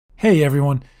Hey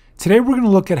everyone, today we're going to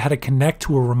look at how to connect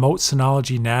to a remote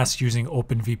Synology NAS using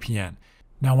OpenVPN.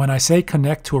 Now when I say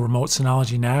connect to a remote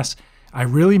Synology NAS, I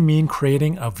really mean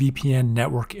creating a VPN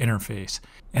network interface,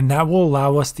 and that will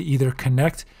allow us to either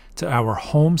connect to our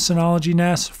home Synology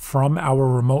NAS from our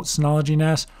remote Synology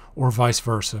NAS or vice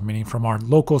versa, meaning from our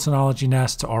local Synology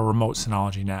NAS to our remote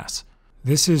Synology NAS.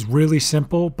 This is really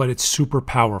simple, but it's super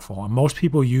powerful, and most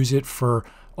people use it for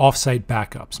offsite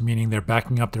backups, meaning they're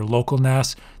backing up their local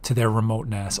NAS to their remote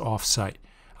NAS offsite.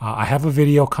 I have a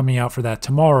video coming out for that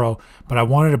tomorrow, but I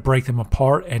wanted to break them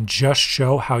apart and just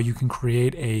show how you can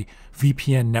create a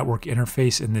VPN network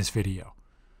interface in this video.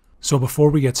 So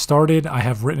before we get started, I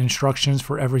have written instructions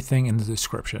for everything in the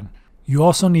description. You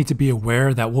also need to be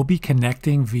aware that we'll be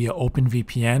connecting via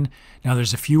OpenVPN. Now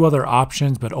there's a few other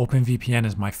options, but OpenVPN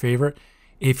is my favorite.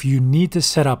 If you need to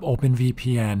set up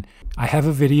OpenVPN, I have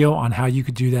a video on how you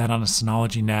could do that on a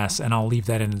Synology NAS, and I'll leave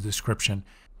that in the description.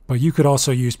 But you could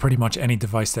also use pretty much any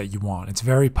device that you want. It's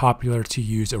very popular to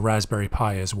use a Raspberry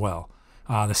Pi as well.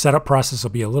 The setup process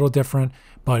will be a little different,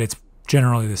 but it's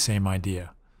generally the same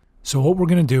idea. So what we're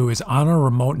going to do is on our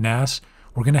remote NAS,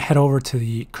 we're going to head over to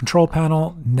the control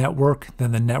panel, network,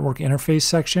 then the network interface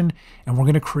section, and we're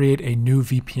going to create a new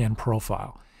VPN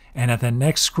profile. And at the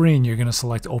next screen, you're going to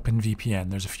select OpenVPN.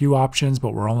 There's a few options,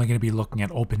 but we're only going to be looking at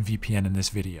OpenVPN in this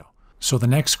video. So the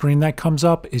next screen that comes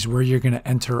up is where you're going to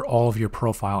enter all of your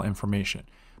profile information.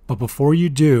 But before you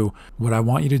do, what I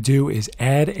want you to do is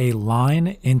add a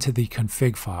line into the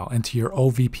config file, into your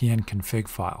OVPN config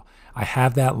file. I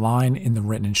have that line in the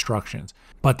written instructions.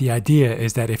 But the idea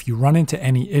is that if you run into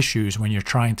any issues when you're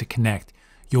trying to connect,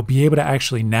 you'll be able to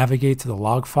actually navigate to the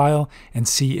log file and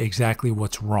see exactly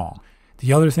what's wrong.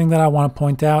 The other thing that I want to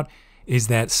point out is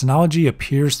that Synology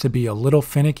appears to be a little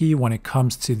finicky when it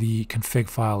comes to the config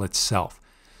file itself.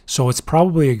 So it's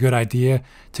probably a good idea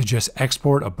to just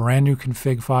export a brand new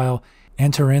config file,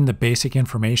 enter in the basic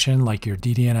information like your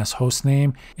DDNS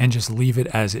hostname, and just leave it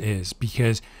as is,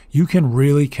 because you can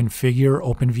really configure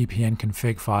OpenVPN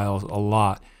config files a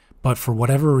lot. But for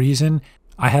whatever reason,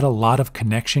 I had a lot of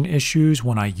connection issues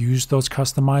when I used those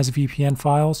customized VPN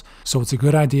files, so it's a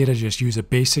good idea to just use a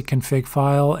basic config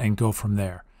file and go from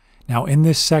there. Now in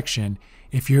this section,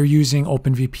 if you're using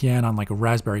OpenVPN on like a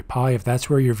Raspberry Pi, if that's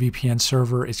where your VPN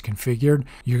server is configured,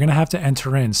 you're going to have to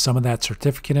enter in some of that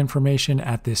certificate information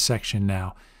at this section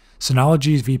now.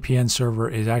 Synology's VPN server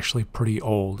is actually pretty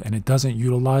old and it doesn't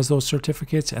utilize those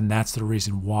certificates, and that's the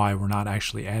reason why we're not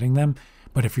actually adding them.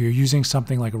 But if you're using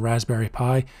something like a Raspberry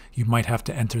Pi, you might have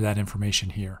to enter that information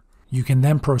here. You can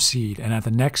then proceed, and at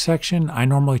the next section, I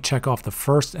normally check off the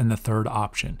first and the third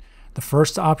option. The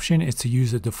first option is to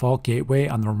use the default gateway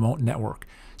on the remote network.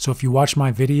 So if you watch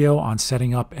my video on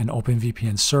setting up an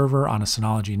OpenVPN server on a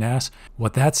Synology NAS,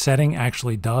 what that setting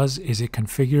actually does is it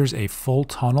configures a full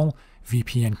tunnel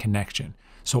VPN connection.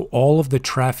 So all of the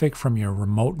traffic from your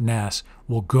remote NAS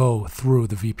will go through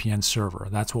the VPN server.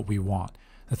 That's what we want.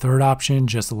 The third option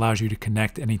just allows you to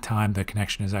connect anytime the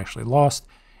connection is actually lost.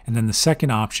 And then the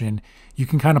second option, you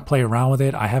can kind of play around with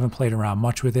it. I haven't played around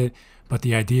much with it, but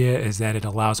the idea is that it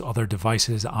allows other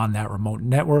devices on that remote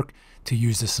network to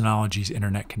use the Synology's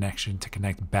internet connection to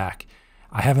connect back.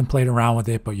 I haven't played around with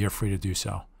it, but you're free to do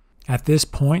so. At this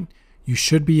point, you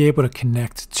should be able to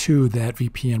connect to that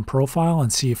VPN profile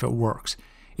and see if it works.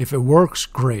 If it works,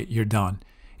 great, you're done.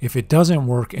 If it doesn't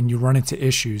work and you run into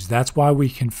issues, that's why we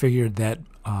configured that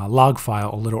log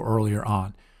file a little earlier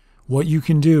on. What you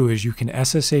can do is you can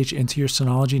SSH into your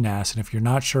Synology NAS, and if you're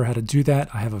not sure how to do that,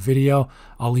 I have a video.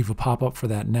 I'll leave a pop-up for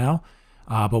that now.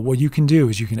 But what you can do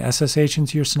is you can SSH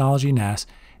into your Synology NAS,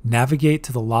 navigate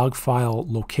to the log file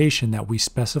location that we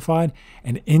specified,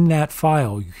 and in that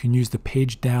file, you can use the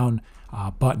page down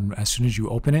button as soon as you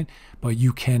open it, but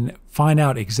you can find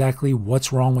out exactly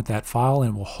what's wrong with that file,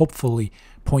 and it will hopefully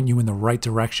point you in the right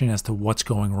direction as to what's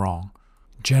going wrong.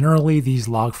 Generally, these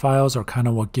log files are kind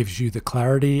of what gives you the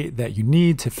clarity that you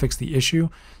need to fix the issue,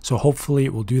 so hopefully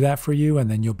it will do that for you,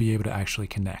 and then you'll be able to actually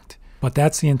connect. But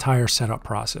that's the entire setup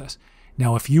process.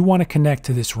 Now, if you want to connect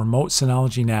to this remote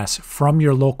Synology NAS from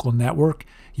your local network,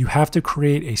 you have to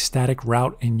create a static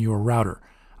route in your router.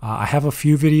 I have a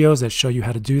few videos that show you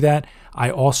how to do that.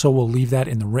 I also will leave that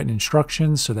in the written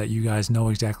instructions so that you guys know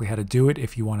exactly how to do it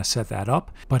if you want to set that up.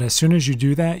 But as soon as you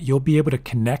do that, you'll be able to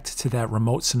connect to that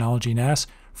remote Synology NAS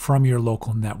from your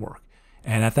local network.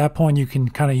 And at that point, you can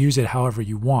kind of use it however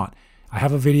you want. I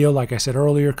have a video, like I said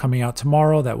earlier, coming out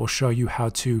tomorrow that will show you how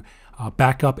to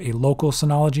back up a local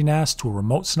Synology NAS to a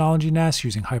remote Synology NAS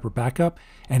using Hyper Backup,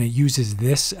 and it uses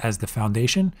this as the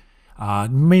foundation.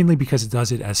 mainly because it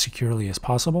does it as securely as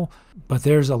possible. But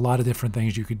there's a lot of different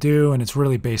things you could do, and it's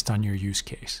really based on your use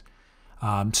case.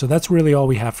 So that's really all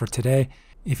we have for today.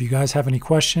 If you guys have any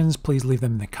questions, please leave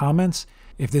them in the comments.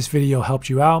 If this video helped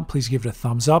you out, please give it a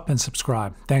thumbs up and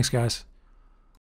subscribe. Thanks, guys.